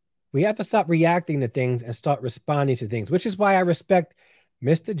 we have to stop reacting to things and start responding to things, which is why I respect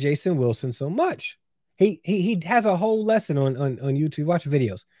Mr. Jason Wilson so much. He has a whole lesson on YouTube, watch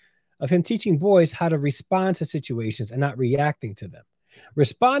videos of him teaching boys how to respond to situations and not reacting to them.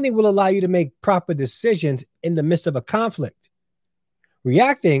 Responding will allow you to make proper decisions in the midst of a conflict.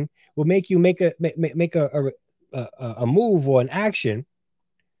 Reacting will make you make a move or an action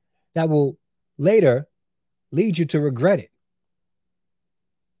that will later lead you to regret it.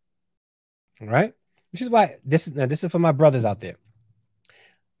 All right? Which is why this is for my brothers out there.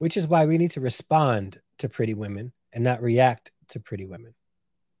 Which is why we need to respond to pretty women and not react to pretty women.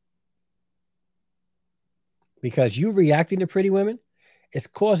 Because you reacting to pretty women, it's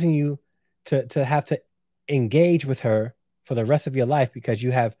causing you to have to engage with her for the rest of your life because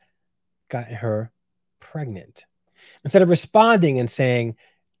you have gotten her pregnant. Instead of responding and saying,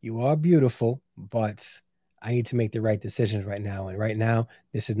 you are beautiful, but I need to make the right decisions right now. And right now,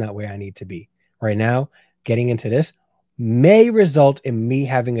 this is not where I need to be. Right now, getting into this may result in me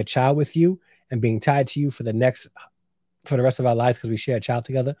having a child with you and being tied to you for the rest of our lives because we share a child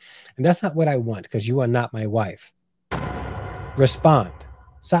together. And that's not what I want because you are not my wife. Respond.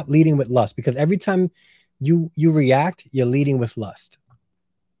 Stop leading with lust, because every time you react, you're leading with lust.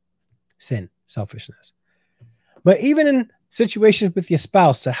 sin, selfishness. But even in situations with your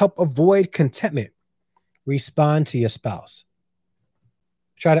spouse, to help avoid contentment, respond to your spouse.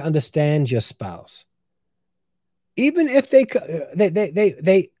 Try to understand your spouse. Even if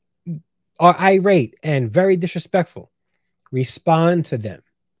they are irate and very disrespectful, respond to them.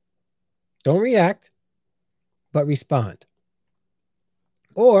 Don't react, but respond.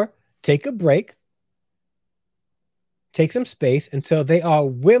 Or take a break, take some space until they are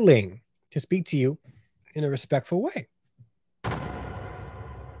willing to speak to you in a respectful way.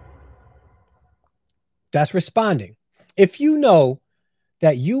 That's responding. If you know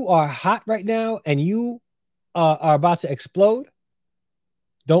that you are hot right now and you are about to explode,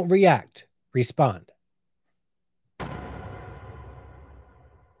 don't react, respond.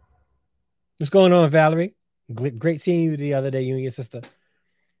 What's going on, Valerie? Great seeing you the other day, you and your sister.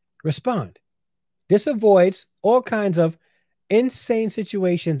 Respond. This avoids all kinds of insane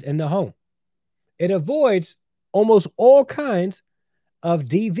situations in the home. It avoids almost all kinds of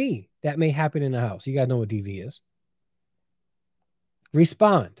DV that may happen in the house. You guys know what DV is.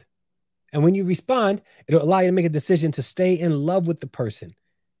 Respond. And when you respond, it'll allow you to make a decision to stay in love with the person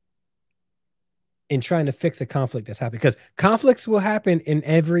in trying to fix a conflict that's happening. Because conflicts will happen in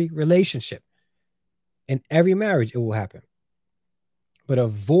every relationship. In every marriage, it will happen. But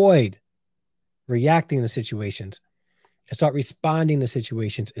avoid reacting to situations and start responding to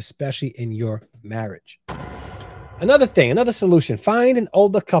situations, especially in your marriage. Another thing, another solution, find an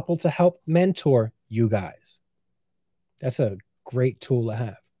older couple to help mentor you guys. That's a great tool to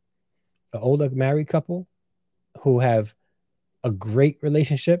have. An older married couple who have a great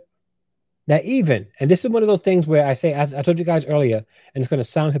relationship that even, and this is one of those things where I say, as I told you guys earlier, and it's going to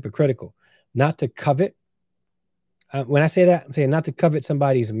sound hypocritical, not to covet. When I say that, I'm saying not to covet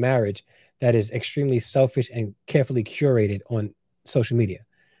somebody's marriage that is extremely selfish and carefully curated on social media.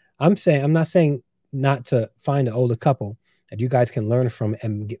 I'm not saying not to find an older couple that you guys can learn from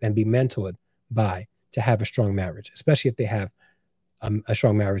and be mentored by to have a strong marriage, especially if they have a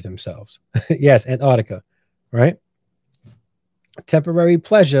strong marriage themselves. Yes, Antarctica, right? Temporary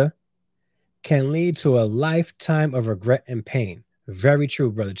pleasure can lead to a lifetime of regret and pain. Very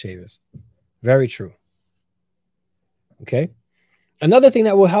true, Brother Chavis. Very true. Okay. Another thing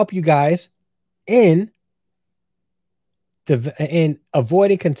that will help you guys in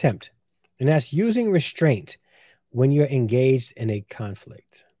avoiding contempt, and that's using restraint when you're engaged in a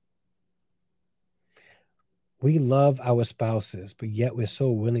conflict. We love our spouses, but yet we're so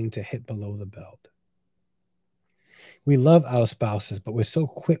willing to hit below the belt. We love our spouses, but we're so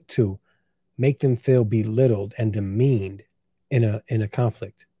quick to make them feel belittled and demeaned in a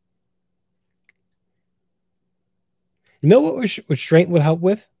conflict. You know what restraint would help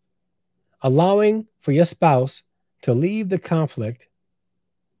with? Allowing for your spouse to leave the conflict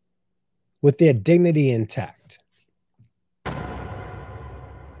with their dignity intact.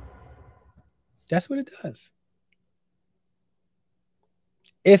 That's what it does.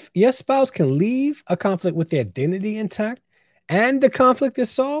 If your spouse can leave a conflict with their dignity intact and the conflict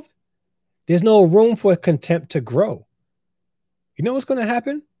is solved, there's no room for contempt to grow. You know what's going to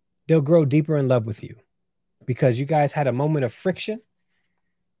happen? They'll grow deeper in love with you because you guys had a moment of friction.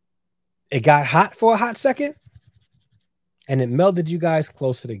 It got hot for a hot second and it melded you guys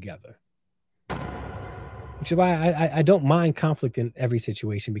closer together. Which is why I don't mind conflict in every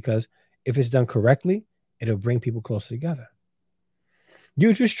situation, because if it's done correctly, it'll bring people closer together.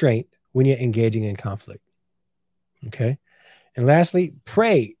 Use restraint when you're engaging in conflict. Okay. And lastly,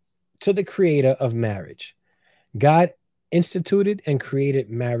 pray to the creator of marriage. God instituted and created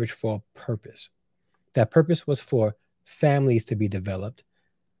marriage for a purpose. That purpose was for families to be developed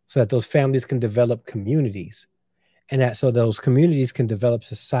so that those families can develop communities, and that so those communities can develop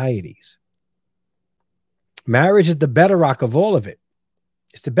societies. Marriage is the bedrock of all of it.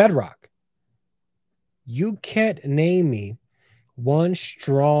 It's the bedrock. You can't name me one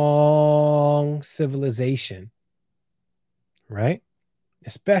strong civilization, right?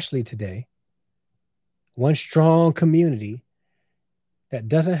 Especially today, one strong community that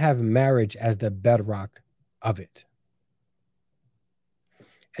doesn't have marriage as the bedrock of it.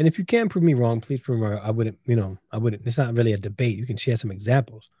 And if you can prove me wrong, please prove me wrong. I wouldn't, it's not really a debate. You can share some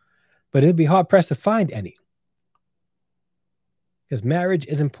examples, but it'd be hard pressed to find any. Because marriage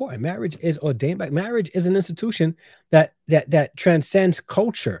is important. Marriage is ordained by, marriage is an institution that transcends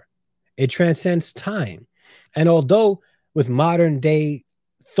culture. It transcends time. And although with modern day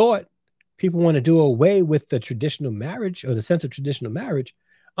thought, people want to do away with the traditional marriage or the sense of traditional marriage,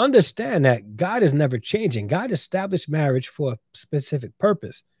 understand that God is never changing. God established marriage for a specific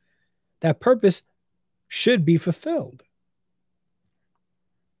purpose. That purpose should be fulfilled.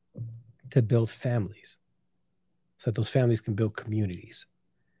 to build families, so that those families can build communities,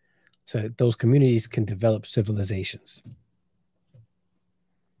 so that those communities can develop civilizations.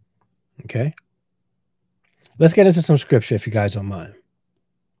 Okay? Let's get into some scripture, if you guys don't mind.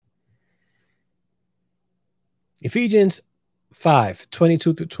 Ephesians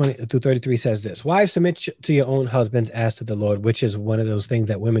 5:22 through 33 says this: Wives, submit to your own husbands as to the Lord, which is one of those things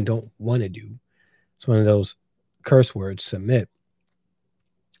that women don't want to do. It's one of those curse words, submit.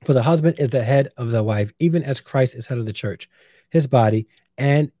 For the husband is the head of the wife, even as Christ is head of the church, his body,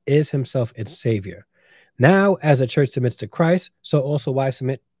 and is himself its savior. Now, as the church submits to Christ, so also wives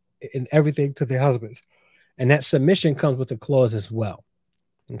submit in everything to their husbands. And that submission comes with a clause as well.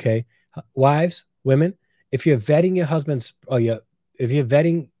 Okay? Wives, women, if you're vetting your husband's, if you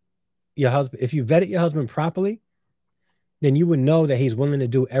vetted your husband properly, then you would know that he's willing to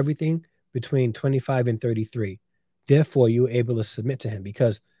do everything between 25 and 33. Therefore, you're able to submit to him,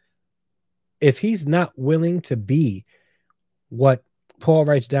 because if he's not willing to be what Paul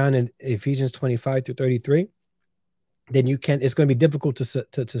writes down in Ephesians 25 through 33, then it's going to be difficult to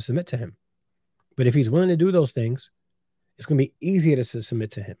submit to him. But if he's willing to do those things, it's going to be easier to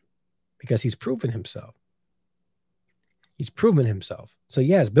submit to him, because he's proven himself. He's proven himself. So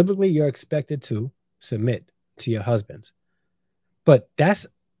yes, biblically, you're expected to submit to your husbands. But that's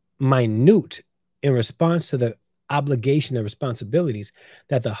minute in response to the obligation and responsibilities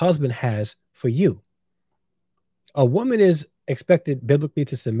that the husband has for you. A woman is expected biblically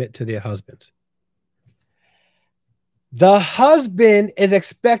to submit to their husbands. The husband is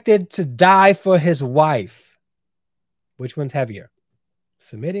expected to die for his wife. Which one's heavier?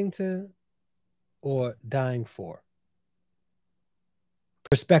 Submitting to or dying for?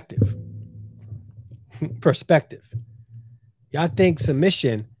 Perspective. Perspective. Y'all think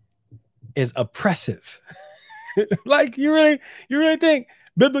submission is oppressive. Like you really think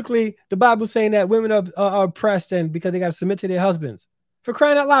biblically the Bible's saying that women are oppressed and because they got to submit to their husbands? For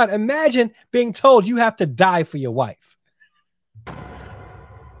crying out loud, imagine being told you have to die for your wife.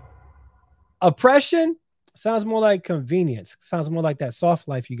 Oppression sounds more like convenience. Sounds more like that soft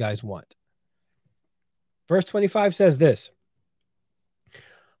life you guys want. Verse 25 says this: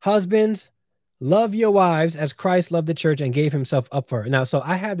 Husbands, love your wives as Christ loved the church and gave himself up for her. Now, so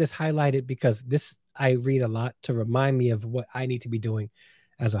I have this highlighted because this I read a lot to remind me of what I need to be doing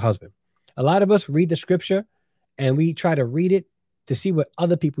as a husband. A lot of us read the scripture and we try to read it to see what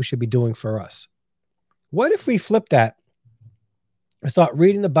other people should be doing for us. What if we flip that and start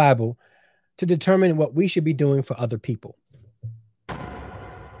reading the Bible to determine what we should be doing for other people?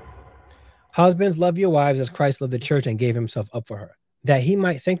 Husbands, love your wives as Christ loved the church and gave himself up for her, that he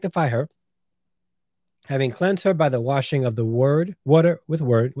might sanctify her, having cleansed her by the washing of the water with the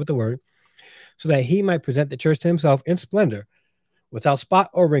word, so that he might present the church to himself in splendor, without spot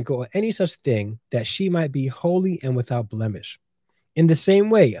or wrinkle or any such thing, that she might be holy and without blemish. In the same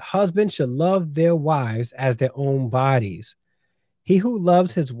way, husbands should love their wives as their own bodies. He who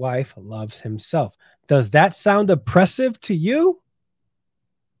loves his wife loves himself. Does that sound oppressive to you?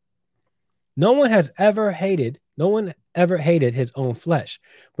 No one ever hated his own flesh,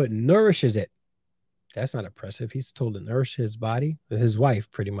 but nourishes it. That's not oppressive. He's told to nourish his body, his wife,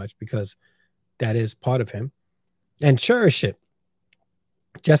 pretty much, because that is part of him, and cherish it,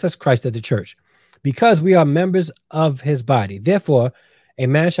 just as Christ did the church, because we are members of his body. Therefore, a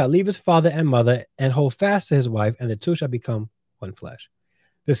man shall leave his father and mother and hold fast to his wife, and the two shall become one flesh.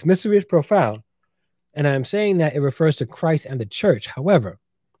 This mystery is profound, and I am saying that it refers to Christ and the church. However,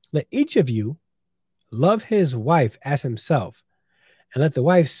 let each of you love his wife as himself, and let the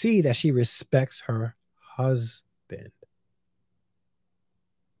wife see that she respects her husband.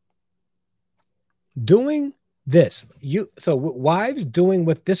 Doing this, wives doing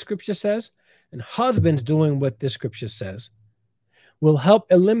what this scripture says and husbands doing what this scripture says will help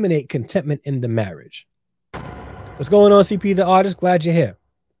eliminate contentment in the marriage. What's going on, CP the artist? Glad you're here.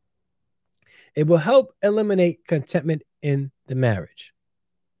 It will help eliminate contentment in the marriage.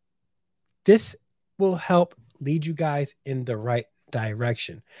 This will help lead you guys in the right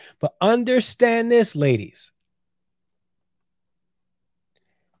direction. But understand this, ladies.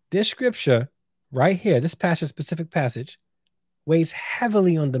 This scripture right here, this passage, specific passage, weighs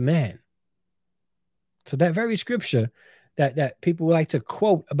heavily on the man. So that very scripture that people like to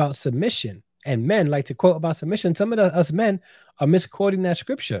quote about submission, and men like to quote about submission, some of us men are misquoting that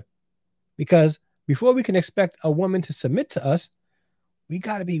scripture, because before we can expect a woman to submit to us, we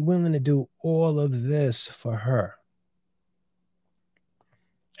got to be willing to do all of this for her.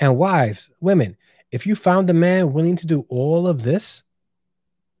 And wives, women, if you found a man willing to do all of this,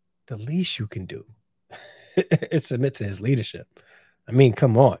 the least you can do is submit to his leadership. I mean,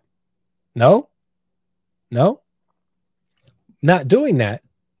 come on. No, no, not doing that.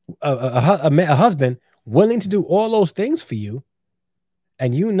 A husband willing to do all those things for you,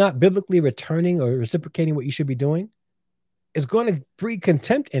 and you not biblically returning or reciprocating what you should be doing, is going to breed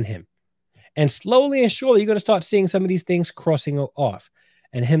contempt in him. And slowly and surely, you're going to start seeing some of these things crossing off,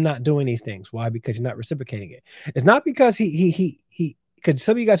 and him not doing these things. Why? Because you're not reciprocating it. It's not because because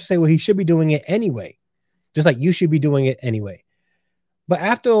some of you guys say, well, he should be doing it anyway, just like you should be doing it anyway. But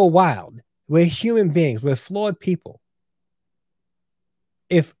after a while, we're human beings, we're flawed people.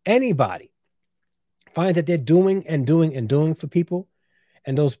 If anybody finds that they're doing and doing and doing for people,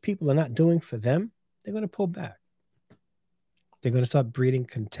 and those people are not doing for them, they're going to pull back. They're going to start breeding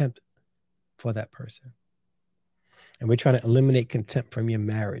contempt for that person. And we're trying to eliminate contempt from your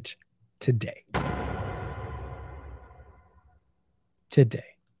marriage today. Today.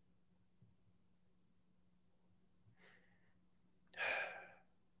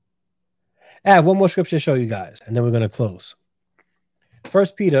 I have one more scripture to show you guys, and then we're going to close. 1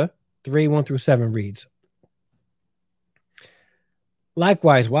 Peter 3:1-7 reads,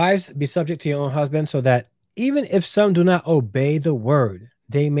 likewise, wives, be subject to your own husband, so that even if some do not obey the word,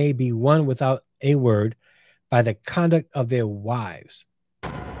 they may be won without a word by the conduct of their wives.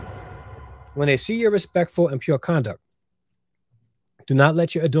 When they see your respectful and pure conduct, do not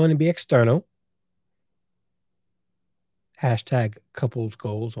let your adorning be external. Hashtag couples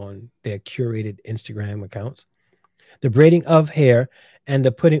goals on their curated Instagram accounts. The braiding of hair and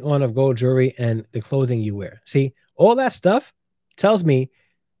the putting on of gold jewelry and the clothing you wear. See, all that stuff tells me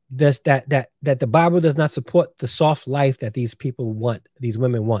that the Bible does not support the soft life that these people want, these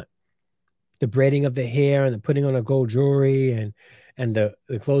women want. The braiding of the hair and the putting on of gold jewelry and the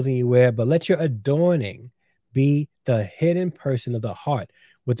clothing you wear, but let your adorning be the hidden person of the heart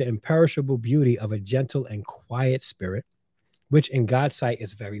with the imperishable beauty of a gentle and quiet spirit, which in God's sight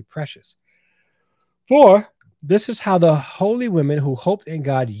is very precious. For this is how the holy women who hoped in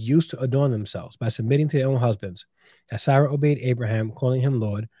God used to adorn themselves, by submitting to their own husbands. As Sarah obeyed Abraham, calling him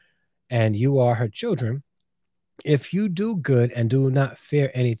Lord, and you are her children, if you do good and do not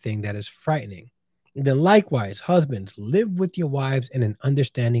fear anything that is frightening, then likewise, husbands, live with your wives in an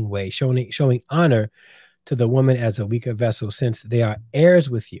understanding way, showing honor to the woman as a weaker vessel, since they are heirs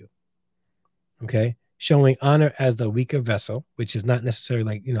with you. Okay? Showing honor as the weaker vessel, which is not necessarily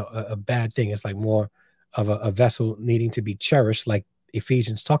like, a bad thing. It's like more of a vessel needing to be cherished, like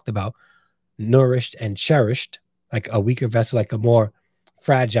Ephesians talked about, nourished and cherished, like a weaker vessel, like a more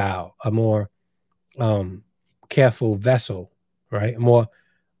fragile, a more careful vessel, right? A more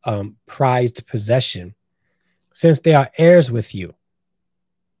prized possession, since they are heirs with you,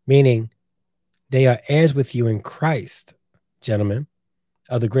 meaning they are heirs with you in Christ, gentlemen,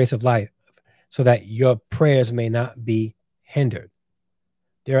 of the grace of life, so that your prayers may not be hindered.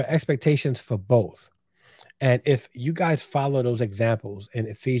 There are expectations for both. And if you guys follow those examples in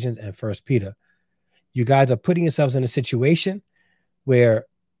Ephesians and 1 Peter, you guys are putting yourselves in a situation where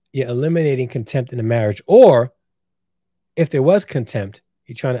you're eliminating contempt in the marriage, or if there was contempt,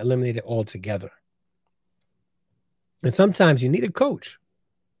 you're trying to eliminate it altogether. And sometimes you need a coach.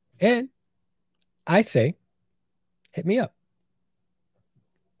 And I say, hit me up.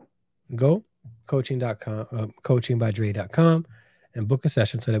 Go coaching.com, coachingbydre.com, and book a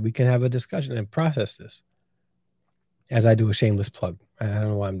session so that we can have a discussion and process this. As I do a shameless plug. I don't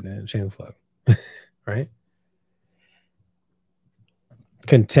know why I'm doing a shameless plug. Right?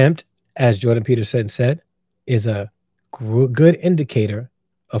 Contempt, as Jordan Peterson said, is a good indicator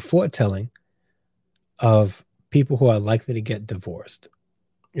of foretelling of people who are likely to get divorced.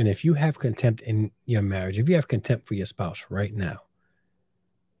 And if you have contempt in your marriage, if you have contempt for your spouse right now,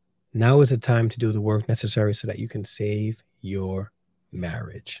 now is the time to do the work necessary so that you can save your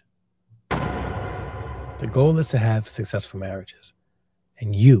marriage. The goal is to have successful marriages.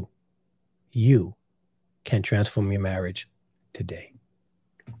 And you can transform your marriage today.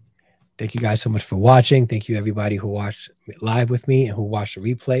 Thank you guys so much for watching. Thank you everybody who watched live with me and who watched the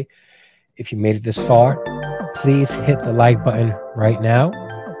replay. If you made it this far, please hit the like button right now.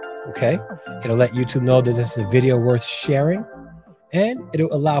 Okay? It'll let YouTube know that this is a video worth sharing. And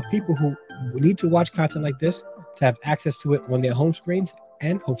it'll allow people who need to watch content like this to have access to it on their home screens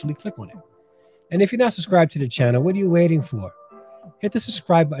and hopefully click on it. And if you're not subscribed to the channel, what are you waiting for? Hit the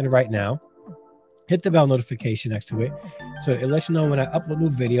subscribe button right now. Hit the bell notification next to it so it lets you know when I upload new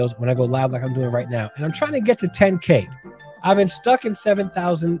videos, when I go live like I'm doing right now. And I'm trying to get to 10K. I've been stuck in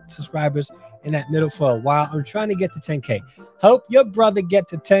 7,000 subscribers in that middle for a while. I'm trying to get to 10K. Help your brother get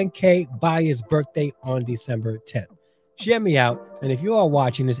to 10K by his birthday on December 10th. Share me out. And if you are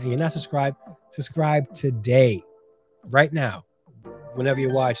watching this and you're not subscribed, subscribe today, right now. whenever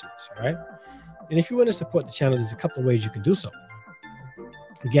you're watching this, all right? And if you want to support the channel, there's a couple of ways you can do so.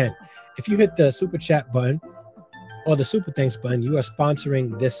 Again, if you hit the super chat button or the super thanks button, you are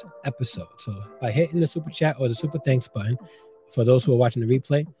sponsoring this episode. So by hitting the super chat or the super thanks button, for those who are watching the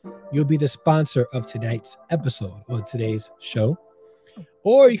replay, you'll be the sponsor of tonight's episode or today's show.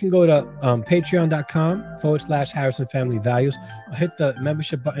 Or you can go to patreon.com/Harrison Family Values, or hit the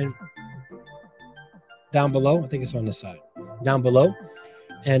membership button down below. I think it's on the side down below,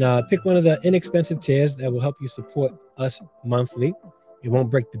 and pick one of the inexpensive tiers that will help you support us monthly. It won't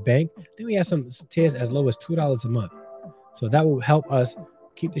break the bank. Then we have some tiers as low as $2 a month. So that will help us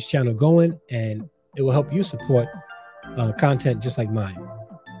keep this channel going, and it will help you support content just like mine.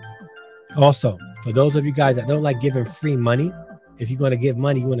 Also, for those of you guys that don't like giving free money, if you're going to give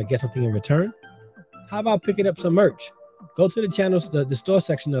money, you want to get something in return, how about picking up some merch? Go to the channels, the store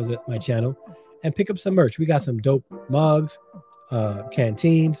section of my channel, and pick up some merch. We got some dope mugs,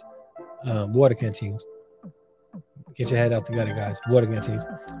 canteens, water canteens. Get your head out the gutter, guys. Water canteens,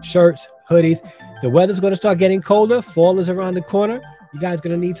 shirts, hoodies. The weather's going to start getting colder. Fall is around the corner. You guys are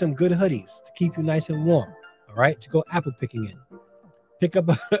going to need some good hoodies to keep you nice and warm. All right, to go apple picking in. Pick up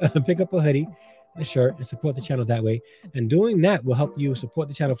a hoodie, a shirt, and support the channel that way. And doing that will help you support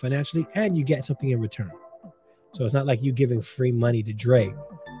the channel financially, and you get something in return. So it's not like you giving free money to Dre. You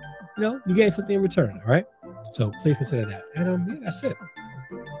know, you're getting something in return. All right. So please consider that. And yeah, that's it.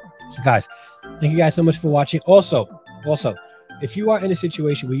 So guys, thank you guys so much for watching. Also, if you are in a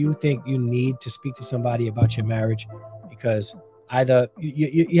situation where you think you need to speak to somebody about your marriage, because either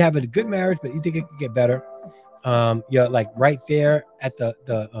you have a good marriage, but you think it could get better, you're like right there at the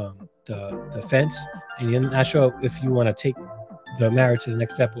fence, and you're not sure if you want to take the marriage to the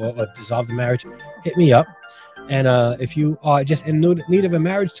next step or dissolve the marriage, hit me up. And if you are just in need of a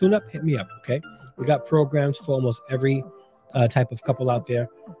marriage tune-up, hit me up. Okay, we got programs for almost every type of couple out there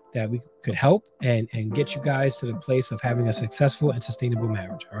that we could help and get you guys to the place of having a successful and sustainable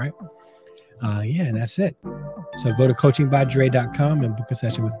marriage. All right. Yeah, and that's it. So go to coachingbydre.com and book a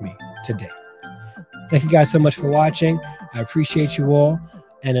session with me today. Thank you guys so much for watching. I appreciate you all.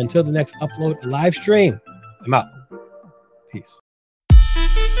 And until the next upload live stream, I'm out. Peace.